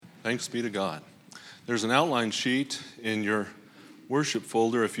Thanks be to God. There's an outline sheet in your worship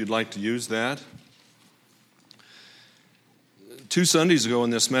folder if you'd like to use that. 2 Sundays ago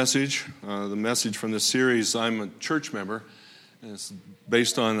in this message, the message from this series, I'm a church member, and it's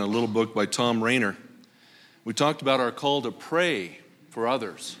based on a little book by Tom Rainer. We talked about our call to pray for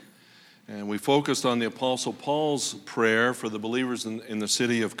others, and we focused on the Apostle Paul's prayer for the believers in the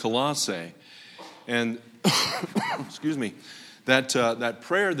city of Colossae. And, excuse me, that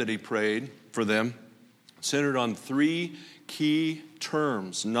prayer that he prayed for them centered on 3 key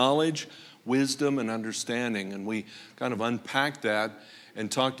terms: knowledge, wisdom, and understanding. And we kind of unpacked that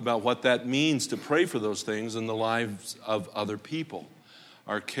and talked about what that means to pray for those things in the lives of other people,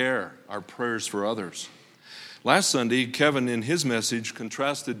 our care, our prayers for others. Last Sunday, Kevin, in his message,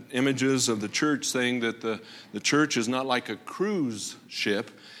 contrasted images of the church, saying that the church is not like a cruise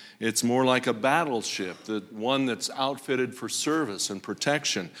ship. It's more like a battleship, the one that's outfitted for service and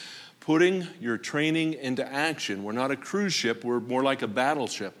protection, putting your training into action. We're not a cruise ship. We're more like a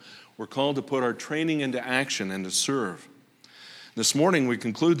battleship. We're called to put our training into action and to serve. This morning, we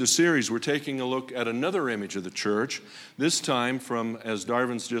conclude the series. We're taking a look at another image of the church, this time from, as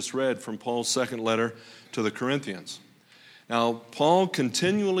Darvin's just read, from Paul's second letter to the Corinthians. Now, Paul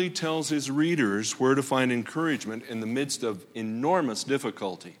continually tells his readers where to find encouragement in the midst of enormous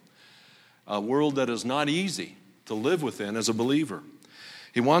difficulty, a world that is not easy to live within as a believer.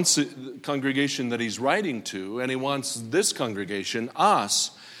 He wants the congregation that he's writing to, and he wants this congregation,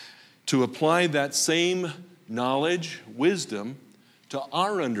 us, to apply that same knowledge, wisdom, to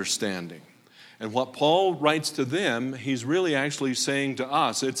our understanding. And what Paul writes to them, he's really actually saying to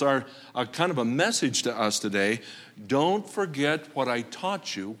us, it's a kind of a message to us today: don't forget what I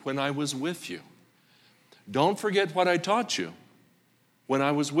taught you when I was with you. Don't forget what I taught you when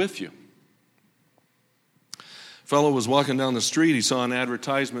I was with you. A fellow was walking down the street. He saw an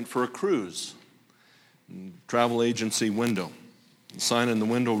advertisement for a cruise, travel agency window. The sign in the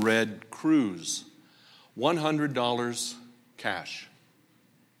window read, "Cruise, $100 cash."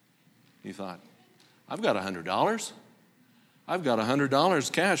 He thought, I've got $100. I've got $100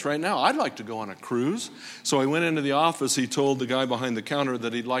 cash right now. I'd like to go on a cruise. So he went into the office. He told the guy behind the counter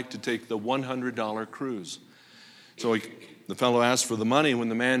that he'd like to take the $100 cruise. So the fellow asked for the money. When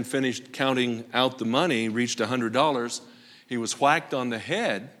the man finished counting out the money, reached $100, he was whacked on the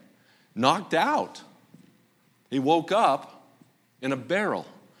head, knocked out. He woke up in a barrel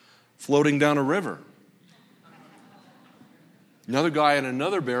floating down a river. Another guy in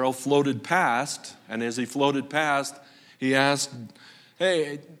another barrel floated past, and as he floated past, he asked,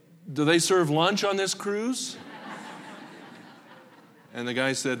 "Hey, do they serve lunch on this cruise?" And the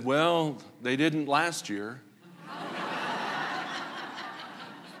guy said, "Well, they didn't last year."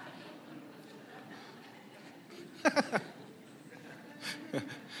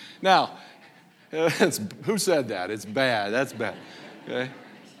 Now, who said that? It's bad. That's bad. Okay?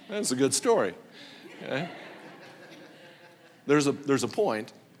 That's a good story. Okay? There's a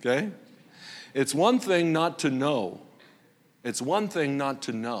point. Okay? It's one thing not to know. It's one thing not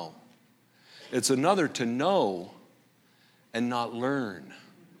to know. It's another to know and not learn.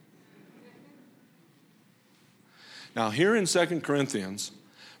 Now, here in 2 Corinthians,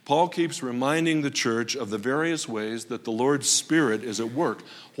 Paul keeps reminding the church of the various ways that the Lord's Spirit is at work,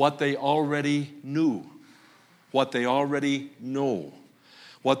 what they already knew, what they already know,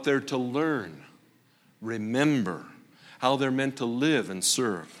 what they're to learn, remember, how they're meant to live and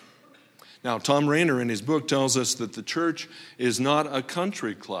serve. Now, Tom Rainer in his book tells us that the church is not a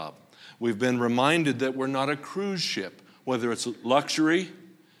country club. We've been reminded that we're not a cruise ship, whether it's luxury,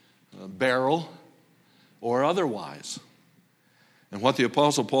 barrel, or otherwise. And what the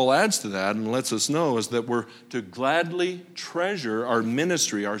Apostle Paul adds to that and lets us know is that we're to gladly treasure our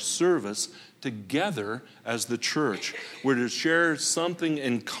ministry, our service, together as the church. We're to share something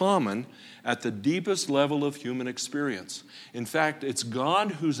in common at the deepest level of human experience. In fact, it's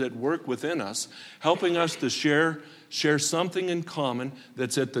God who's at work within us, helping us to share something in common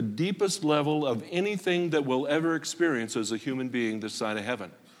that's at the deepest level of anything that we'll ever experience as a human being this side of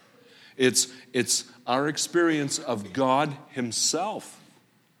heaven. It's our experience of God Himself.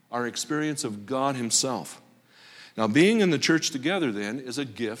 Our experience of God Himself. Now, being in the church together, then, is a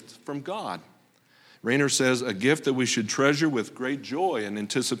gift from God. Rainer says, a gift that we should treasure with great joy and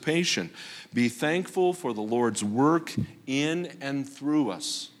anticipation. Be thankful for the Lord's work in and through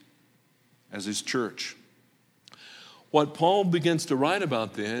us as His church. What Paul begins to write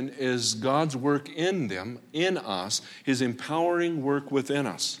about then is God's work in them, in us, His empowering work within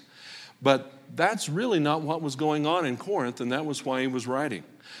us. But that's really not what was going on in Corinth, and that was why he was writing.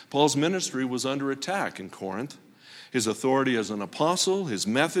 Paul's ministry was under attack in Corinth. His authority as an apostle, his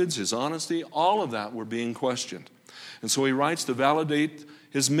methods, his honesty, all of that were being questioned. And so he writes to validate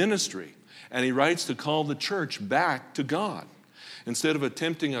his ministry, and he writes to call the church back to God. Instead of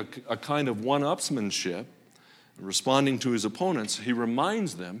attempting a kind of one-upsmanship, responding to his opponents, he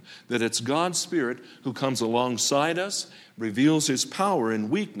reminds them that it's God's Spirit who comes alongside us, reveals his power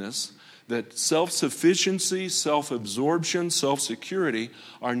in weakness, that self-sufficiency, self-absorption, self-security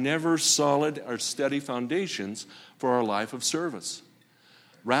are never solid or steady foundations for our life of service.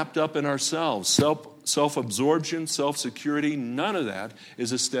 Wrapped up in ourselves, self-absorption, self-security, none of that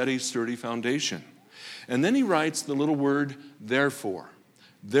is a steady, sturdy foundation. And then he writes the little word, therefore.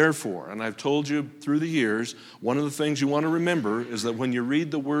 Therefore, and I've told you through the years, one of the things you want to remember is that when you read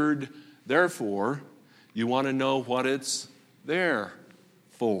the word therefore, you want to know what it's there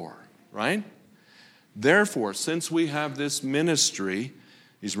for, right? Therefore, since we have this ministry,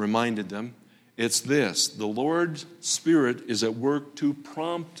 he's reminded them, it's this: the Lord's Spirit is at work to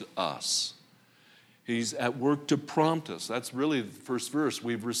prompt us. He's at work to prompt us. That's really the first verse.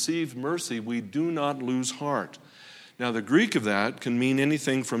 We've received mercy, we do not lose heart. Now, the Greek of that can mean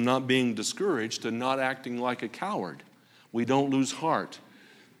anything from not being discouraged to not acting like a coward. We don't lose heart.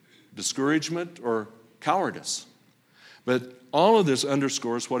 Discouragement or cowardice. But all of this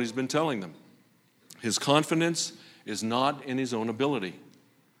underscores what he's been telling them. His confidence is not in his own ability.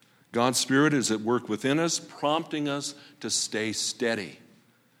 God's Spirit is at work within us, prompting us to stay steady.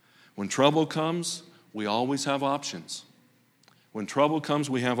 When trouble comes, we always have options. When trouble comes,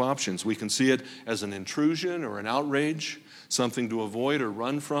 we have options. We can see it as an intrusion or an outrage, something to avoid or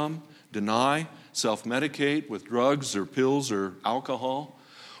run from, deny, self-medicate with drugs or pills or alcohol.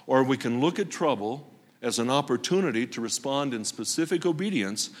 Or we can look at trouble as an opportunity to respond in specific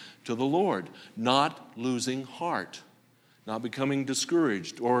obedience to the Lord, not losing heart, not becoming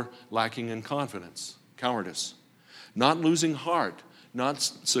discouraged or lacking in confidence, cowardice. Not losing heart, not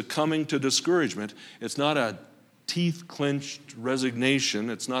succumbing to discouragement. It's not a teeth-clenched resignation.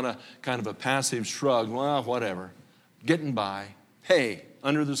 It's not a kind of a passive shrug, well, whatever, getting by, hey,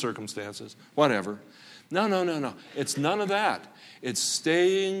 under the circumstances, whatever. No. It's none of that. It's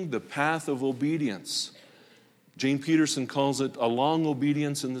staying the path of obedience. Jane Peterson calls it a long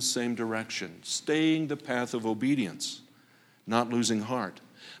obedience in the same direction, staying the path of obedience, not losing heart.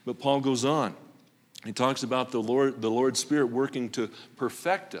 But Paul goes on. He talks about the Lord's Spirit working to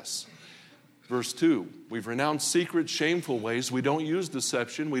perfect us. Verse 2, we've renounced secret, shameful ways. We don't use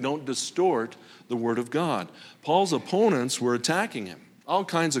deception. We don't distort the Word of God. Paul's opponents were attacking him. All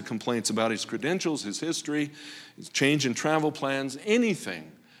kinds of complaints about his credentials, his history, his change in travel plans,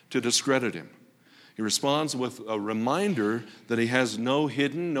 anything to discredit him. He responds with a reminder that he has no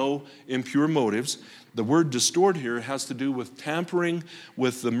hidden, no impure motives. The word distort here has to do with tampering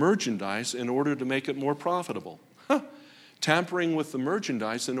with the merchandise in order to make it more profitable. Tampering with the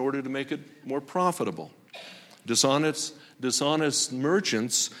merchandise in order to make it more profitable. Dishonest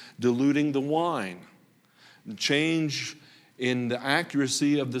merchants diluting the wine. Change in the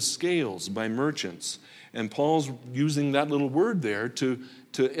accuracy of the scales by merchants. And Paul's using that little word there to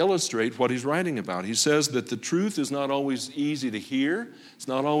illustrate what he's writing about. He says that the truth is not always easy to hear, it's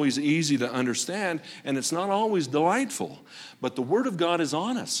not always easy to understand, and it's not always delightful. But the Word of God is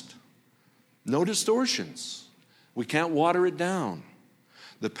honest. No distortions. We can't water it down.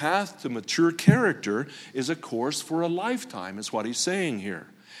 The path to mature character is a course for a lifetime, is what he's saying here.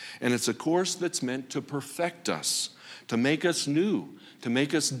 And it's a course that's meant to perfect us, to make us new, to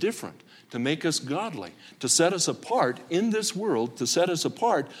make us different, to make us godly, to set us apart in this world, to set us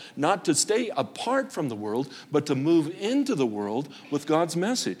apart, not to stay apart from the world, but to move into the world with God's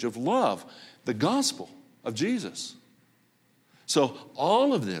message of love, the gospel of Jesus. So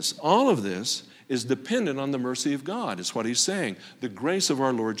all of this is dependent on the mercy of God, is what he's saying, the grace of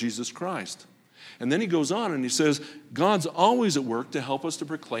our Lord Jesus Christ. And then he goes on and he says, God's always at work to help us to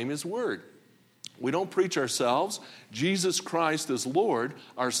proclaim his word. We don't preach ourselves. Jesus Christ as Lord,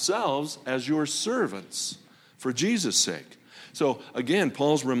 ourselves as your servants for Jesus' sake. So again,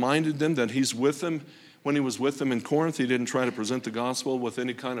 Paul's reminded them that he's with them. When he was with them in Corinth, he didn't try to present the gospel with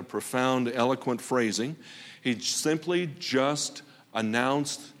any kind of profound, eloquent phrasing. He simply just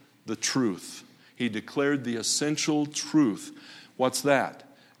announced the truth. He declared the essential truth. What's that?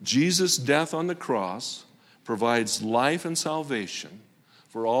 Jesus' death on the cross provides life and salvation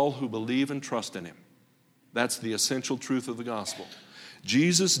for all who believe and trust in him. That's the essential truth of the gospel.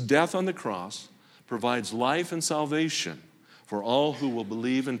 Jesus' death on the cross provides life and salvation for all who will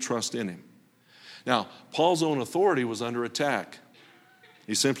believe and trust in him. Now, Paul's own authority was under attack.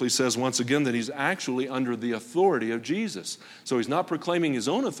 He simply says once again that he's actually under the authority of Jesus. So he's not proclaiming his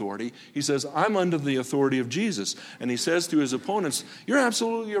own authority. He says, I'm under the authority of Jesus. And he says to his opponents, you're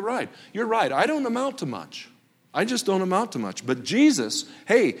absolutely right. You're right. I don't amount to much. I just don't amount to much. But Jesus,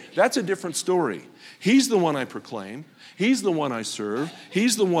 hey, that's a different story. He's the one I proclaim. He's the one I serve.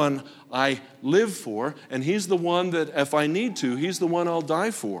 He's the one I live for. And he's the one that if I need to, he's the one I'll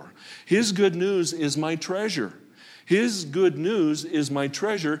die for. His good news is my treasure. His good news is my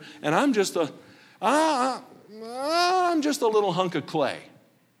treasure, and I'm just a little hunk of clay.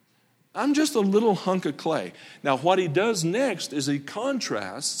 I'm just a little hunk of clay. Now, what he does next is he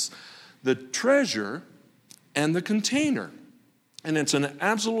contrasts the treasure and the container. And it's an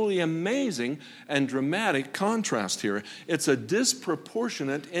absolutely amazing and dramatic contrast here. It's a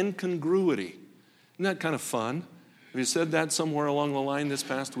disproportionate incongruity. Isn't that kind of fun? Have you said that somewhere along the line this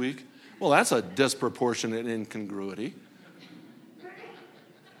past week? Well, that's a disproportionate incongruity.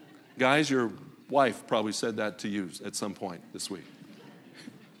 Guys, your wife probably said that to you at some point this week.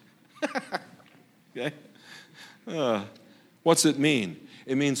 Okay? What's it mean?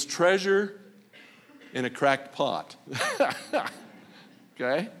 It means treasure in a cracked pot.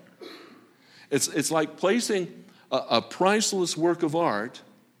 Okay? It's like placing a priceless work of art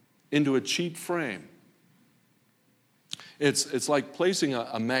into a cheap frame. It's like placing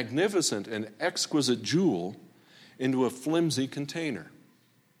a magnificent and exquisite jewel into a flimsy container.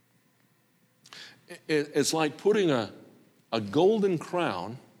 It's like putting a golden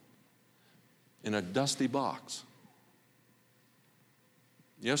crown in a dusty box.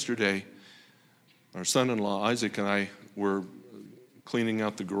 Yesterday, our son-in-law Isaac and I were cleaning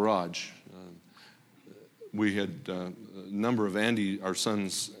out the garage. We had a number of Andy's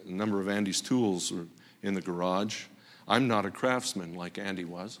tools were in the garage. I'm not a craftsman like Andy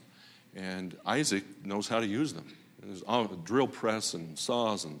was, and Isaac knows how to use them. There's a drill press and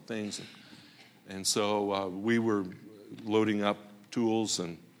saws and things. And so we were loading up tools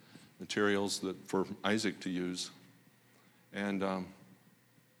and materials for Isaac to use. And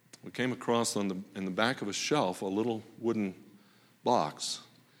we came across in the back of a shelf a little wooden box,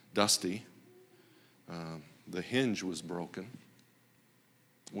 dusty. The hinge was broken.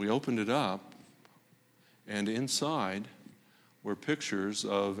 We opened it up, and inside were pictures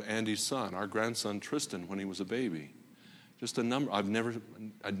of Andy's son, our grandson Tristan, when he was a baby. Just a number. I'd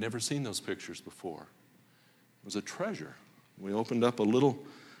never seen those pictures before. It was a treasure. We opened up a little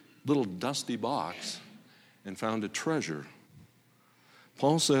dusty box and found a treasure.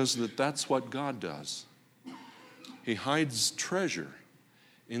 Paul says that that's what God does. He hides treasure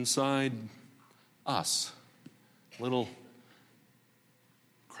inside us, little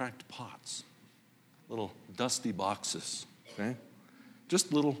cracked pots, little dusty boxes, okay?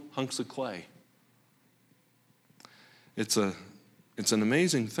 Just little hunks of clay. It's an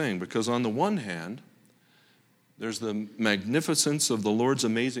amazing thing because on the one hand, there's the magnificence of the Lord's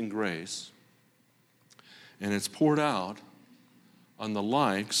amazing grace, and it's poured out on the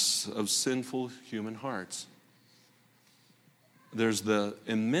likes of sinful human hearts. There's the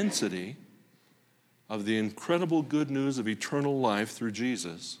immensity of the incredible good news of eternal life through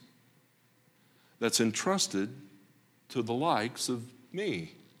Jesus that's entrusted to the likes of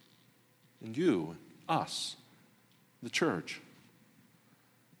me and you, us, the church.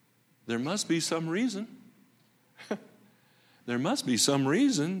 There must be some reason. There must be some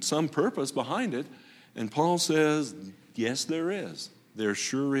reason, some purpose behind it. And Paul says, yes, there is. There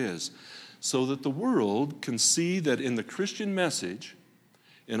sure is. So that the world can see that in the Christian message,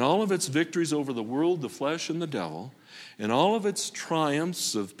 in all of its victories over the world, the flesh, and the devil, in all of its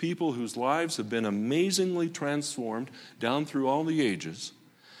triumphs of people whose lives have been amazingly transformed down through all the ages,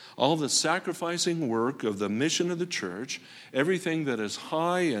 all the sacrificing work of the mission of the church, everything that is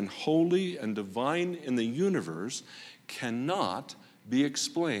high and holy and divine in the universe cannot be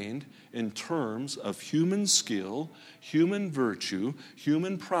explained in terms of human skill, human virtue,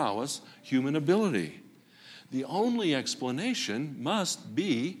 human prowess, human ability. The only explanation must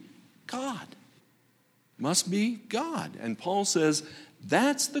be God. Must be God. And Paul says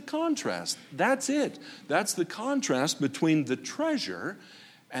that's the contrast. That's it. That's the contrast between the treasure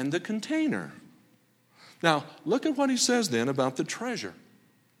and the container. Now, look at what he says then about the treasure.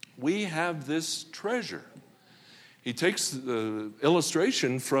 We have this treasure. He takes the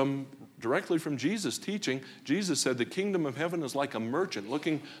illustration directly from Jesus' teaching. Jesus said the kingdom of heaven is like a merchant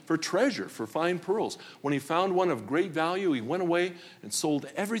looking for treasure, for fine pearls. When he found one of great value, he went away and sold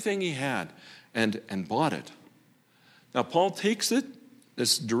everything he had and bought it. Now, Paul takes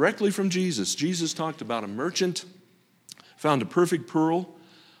this directly from Jesus. Jesus talked about a merchant, found a perfect pearl,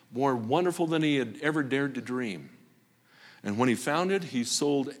 more wonderful than he had ever dared to dream. And when he found it, he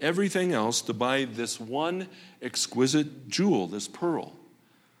sold everything else to buy this one exquisite jewel, this pearl.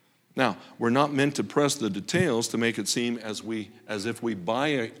 Now, we're not meant to press the details to make it seem as if we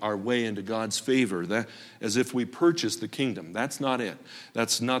buy our way into God's favor, as if we purchase the kingdom. That's not it.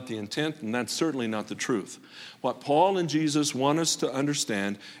 That's not the intent, and that's certainly not the truth. What Paul and Jesus want us to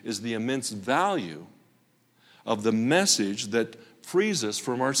understand is the immense value of the message that frees us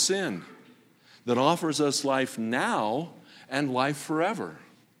from our sin, that offers us life now and life forever,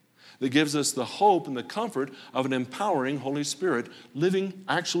 that gives us the hope and the comfort of an empowering Holy Spirit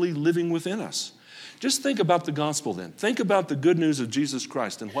actually living within us. Just think about the gospel then. Think about the good news of Jesus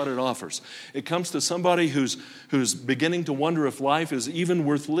Christ and what it offers. It comes to somebody who's beginning to wonder if life is even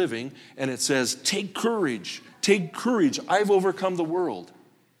worth living, and it says, take courage, I've overcome the world.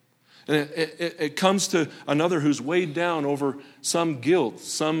 And it comes to another who's weighed down over some guilt,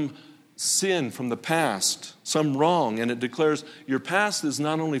 some sin from the past, some wrong, and it declares your past is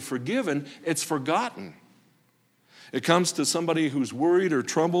not only forgiven, it's forgotten. It comes to somebody who's worried or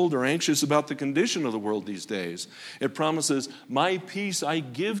troubled or anxious about the condition of the world these days. It promises, my peace I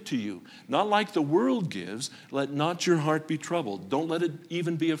give to you, not like the world gives. Let not your heart be troubled. Don't let it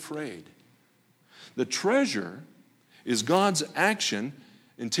even be afraid. The treasure is God's action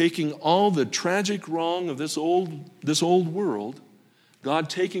in taking all the tragic wrong of this old world, God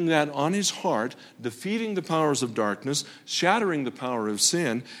taking that on his heart, defeating the powers of darkness, shattering the power of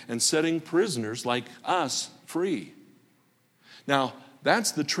sin, and setting prisoners like us free. Now,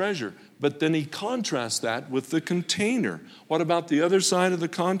 that's the treasure. But then he contrasts that with the container. What about the other side of the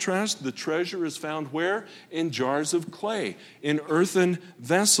contrast? The treasure is found where? In jars of clay, in earthen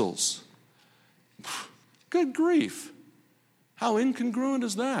vessels. Good grief. How incongruent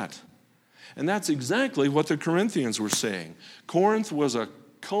is that? And that's exactly what the Corinthians were saying. Corinth was a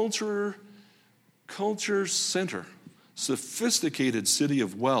culture center, sophisticated city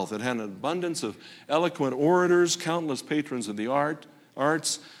of wealth. It had an abundance of eloquent orators, countless patrons of the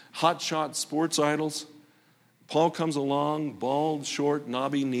arts, hotshot sports idols. Paul comes along, bald, short,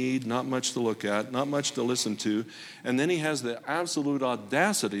 knobby-kneed, not much to look at, not much to listen to. And then he has the absolute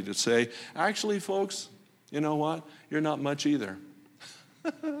audacity to say, actually, folks, you know what? You're not much either.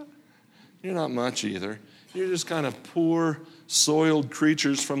 You're not much either. You're just kind of poor, soiled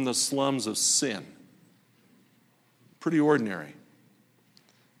creatures from the slums of sin. Pretty ordinary.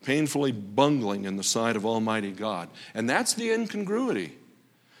 Painfully bungling in the sight of Almighty God. And that's the incongruity.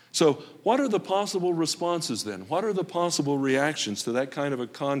 So what are the possible responses then? What are the possible reactions to that kind of a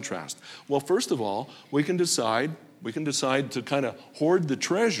contrast? Well, first of all, we can decide to kind of hoard the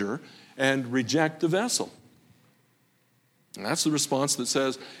treasure and reject the vessel. And that's the response that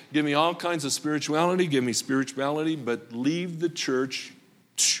says, give me all kinds of spirituality, but leave the church.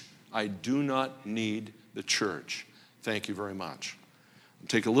 I do not need the church. Thank you very much. I'll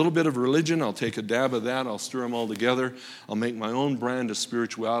take a little bit of religion, I'll take a dab of that, I'll stir them all together, I'll make my own brand of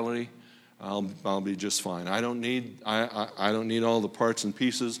spirituality, I'll be just fine. I don't need all the parts and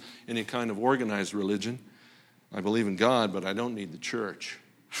pieces, any kind of organized religion. I believe in God, but I don't need the church.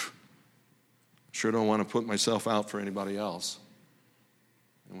 Sure don't want to put myself out for anybody else.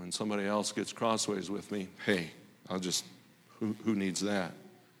 And when somebody else gets crossways with me, hey, who needs that?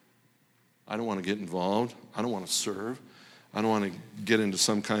 I don't want to get involved. I don't want to serve. I don't want to get into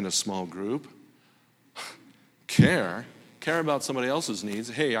some kind of small group. Care about somebody else's needs.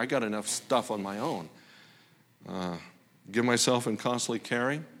 Hey, I got enough stuff on my own. Give myself in costly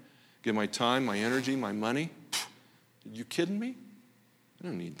caring. Give my time, my energy, my money. Are you kidding me? I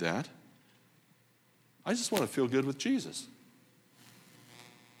don't need that. I just want to feel good with Jesus.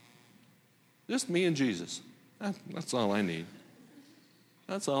 Just me and Jesus. That's all I need.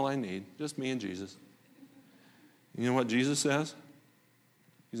 That's all I need. Just me and Jesus. You know what Jesus says?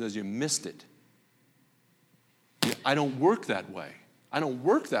 He says, you missed it. I don't work that way. I don't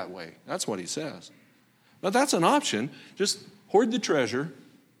work that way. That's what he says. But that's an option. Just hoard the treasure,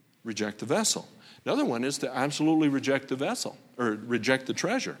 reject the vessel. The other one is to absolutely reject the vessel, or reject the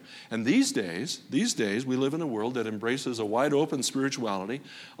treasure. And these days, we live in a world that embraces a wide open spirituality,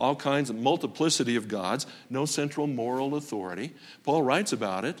 all kinds of multiplicity of gods, no central moral authority. Paul writes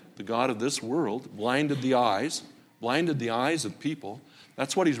about it. The God of this world blinded the eyes of people.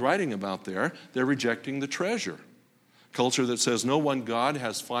 That's what he's writing about there. They're rejecting the treasure. Culture that says no one God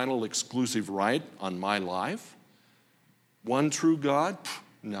has final exclusive right on my life. One true God?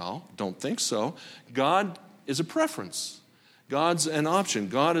 No, don't think so. God is a preference. God's an option.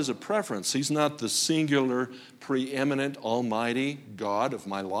 God is a preference. He's not the singular, preeminent, almighty God of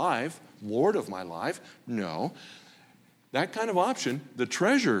my life, Lord of my life. No. That kind of option, the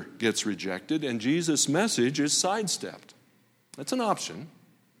treasure gets rejected, and Jesus' message is sidestepped. That's an option.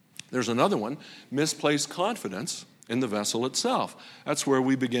 There's another one, misplaced confidence in the vessel itself. That's where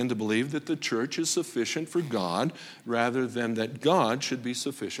we begin to believe that the church is sufficient for God rather than that God should be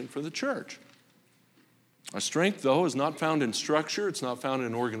sufficient for the church. Our strength, though, is not found in structure. It's not found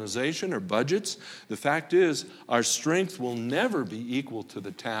in organization or budgets. The fact is, our strength will never be equal to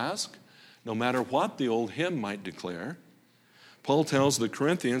the task, no matter what the old hymn might declare. Paul tells the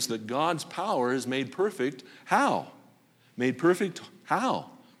Corinthians that God's power is made perfect. How? Made perfect how?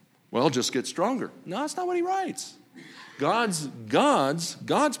 Well, just get stronger. No, that's not what he writes. God's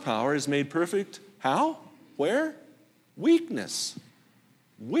power is made perfect how? Where? Weakness.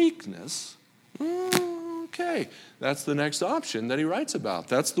 Weakness? Okay, that's the next option that he writes about.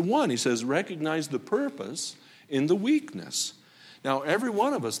 That's the one. He says, recognize the purpose in the weakness. Now, every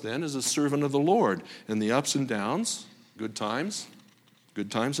one of us then is a servant of the Lord in the ups and downs, good times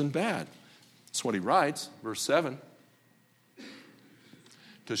and bad. That's what he writes, verse 7.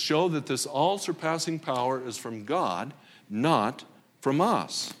 To show that this all-surpassing power is from God, not from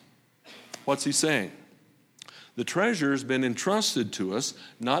us. What's he saying? The treasure has been entrusted to us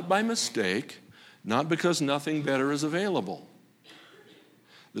not by mistake, not because nothing better is available.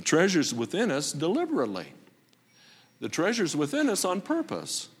 The treasure's within us deliberately. The treasure's within us on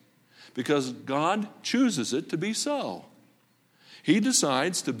purpose, because God chooses it to be so. He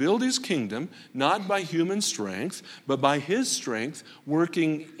decides to build his kingdom not by human strength, but by his strength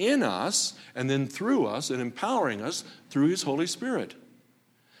working in us and then through us and empowering us through his Holy Spirit.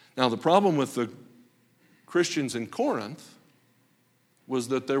 Now, the problem with the Christians in Corinth was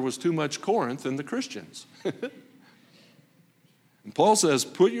that there was too much Corinth in the Christians. And Paul says,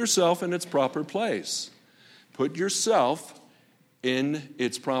 put yourself in its proper place. Put yourself in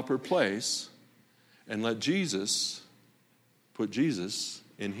its proper place and let Jesus put Jesus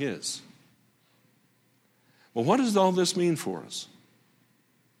in his. Well, what does all this mean for us?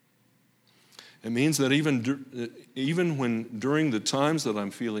 It means that even when during the times that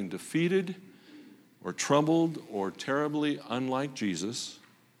I'm feeling defeated or troubled or terribly unlike Jesus,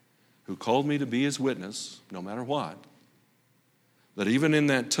 who called me to be his witness, no matter what, that even in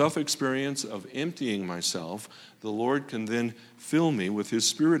that tough experience of emptying myself, the Lord can then fill me with his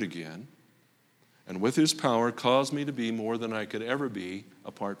Spirit again, and with his power cause me to be more than I could ever be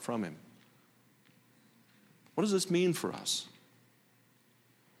apart from him. What does this mean for us?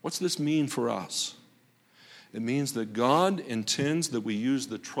 What's this mean for us? It means that God intends that we use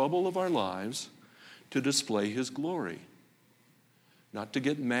the trouble of our lives to display his glory. Not to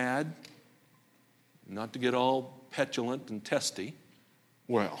get mad, not to get all petulant and testy.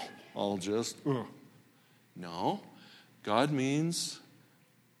 Well, I'll just... No. God means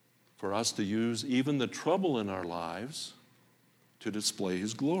for us to use even the trouble in our lives to display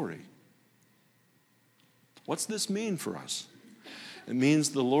his glory. What's this mean for us? It means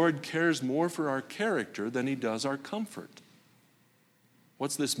the Lord cares more for our character than he does our comfort.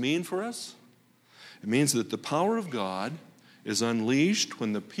 What's this mean for us? It means that the power of God is unleashed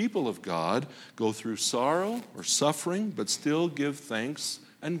when the people of God go through sorrow or suffering, but still give thanks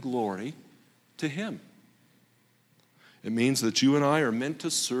and glory to him. It means that you and I are meant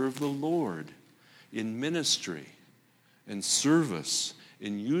to serve the Lord in ministry and service,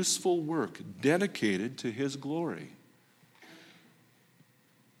 in useful work dedicated to his glory.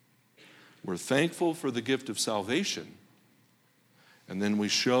 We're thankful for the gift of salvation, and then we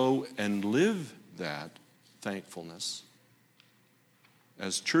show and live that thankfulness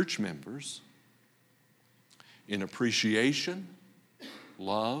as church members in appreciation,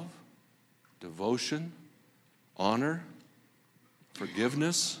 love, devotion, honor,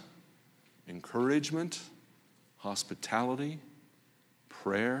 forgiveness, encouragement, hospitality,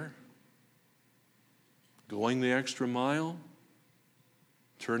 prayer, going the extra mile,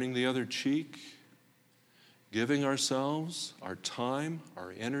 turning the other cheek, giving ourselves, our time,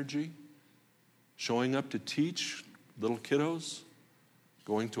 our energy, showing up to teach little kiddos,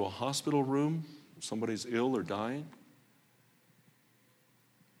 going to a hospital room if somebody's ill or dying,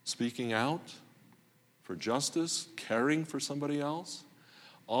 speaking out for justice, caring for somebody else.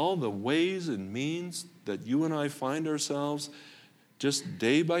 All the ways and means that you and I find ourselves just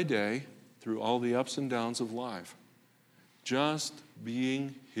day by day through all the ups and downs of life. Just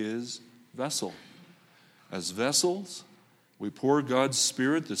being his vessel. As vessels, we pour God's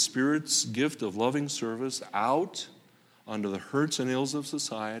Spirit, the Spirit's gift of loving service, out onto the hurts and ills of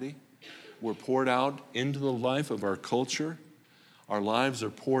society. We're poured out into the life of our culture. Our lives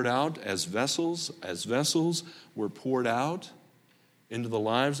are poured out as vessels. As vessels, we're poured out into the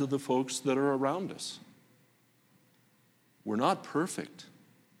lives of the folks that are around us. We're not perfect.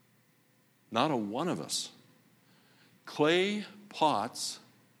 Not a one of us. Clay pots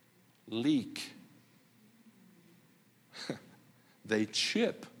leak. They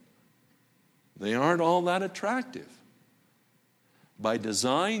chip. They aren't all that attractive. By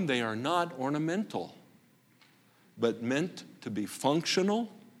design, they are not ornamental, but meant to be functional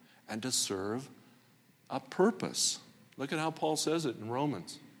and to serve a purpose. Look at how Paul says it in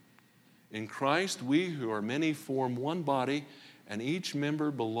Romans. In Christ, we who are many form one body, and each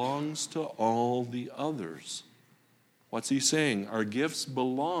member belongs to all the others. What's he saying? Our gifts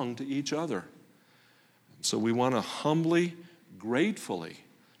belong to each other. So we want to humbly, gratefully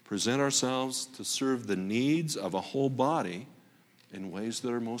present ourselves to serve the needs of a whole body in ways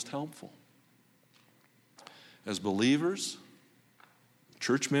that are most helpful. As believers,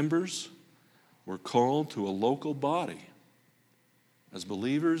 church members, we're called to a local body. As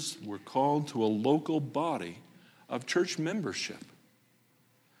believers, we're called to a local body of church membership.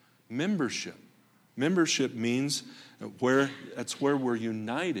 Membership. Membership means that's where we're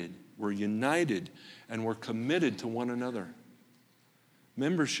united. We're united and we're committed to one another.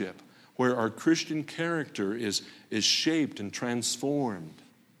 Membership, where our Christian character is shaped and transformed.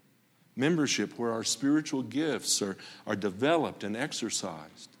 Membership, where our spiritual gifts are developed and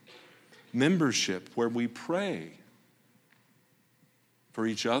exercised. Membership, where we pray for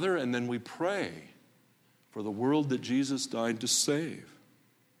each other and then we pray for the world that Jesus died to save.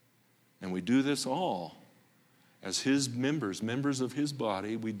 And we do this all as his members of his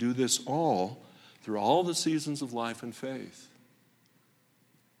body. We do this all through all the seasons of life and faith.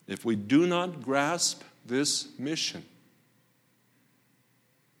 If we do not grasp this mission,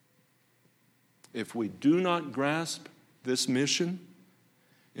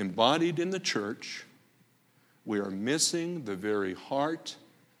 embodied in the church, we are missing the very heart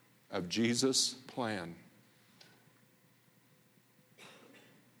of Jesus' plan.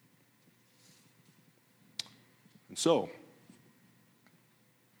 And so,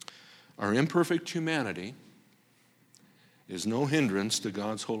 our imperfect humanity is no hindrance to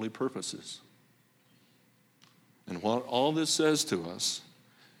God's holy purposes. And what all this says to us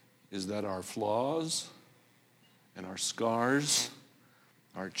is that our flaws and our scars,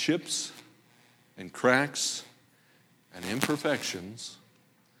 our chips and cracks and imperfections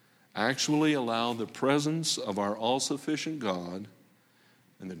actually allow the presence of our all-sufficient God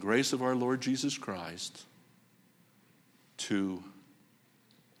and the grace of our Lord Jesus Christ to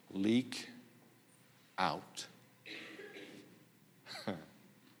leak out.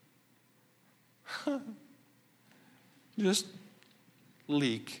 Just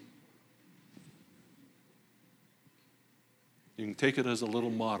leak. You can take it as a little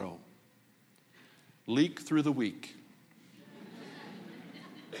motto. Leak through the week.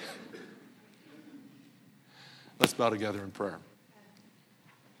 Let's bow together in prayer.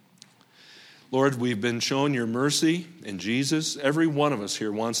 Lord, we've been shown your mercy in Jesus. Every one of us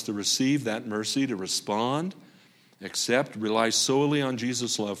here wants to receive that mercy, to respond, accept, rely solely on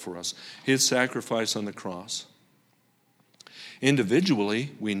Jesus' love for us, his sacrifice on the cross.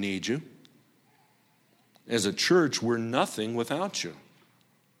 Individually, we need you. As a church, we're nothing without you.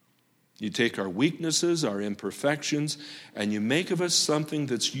 You take our weaknesses, our imperfections, and you make of us something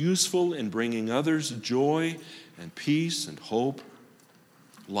that's useful in bringing others joy and peace and hope,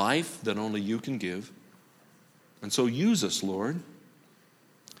 life that only you can give. And so use us, Lord.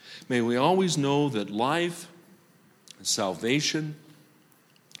 May we always know that life, salvation,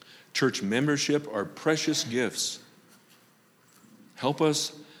 church membership are precious gifts. Help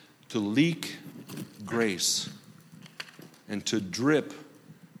us to leak grace and to drip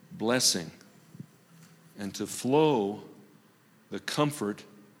blessing and to flow the comfort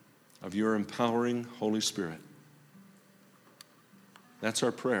of your empowering Holy Spirit. That's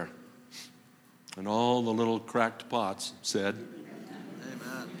our prayer. And all the little cracked pots said,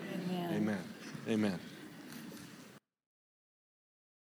 Amen. Amen. Amen.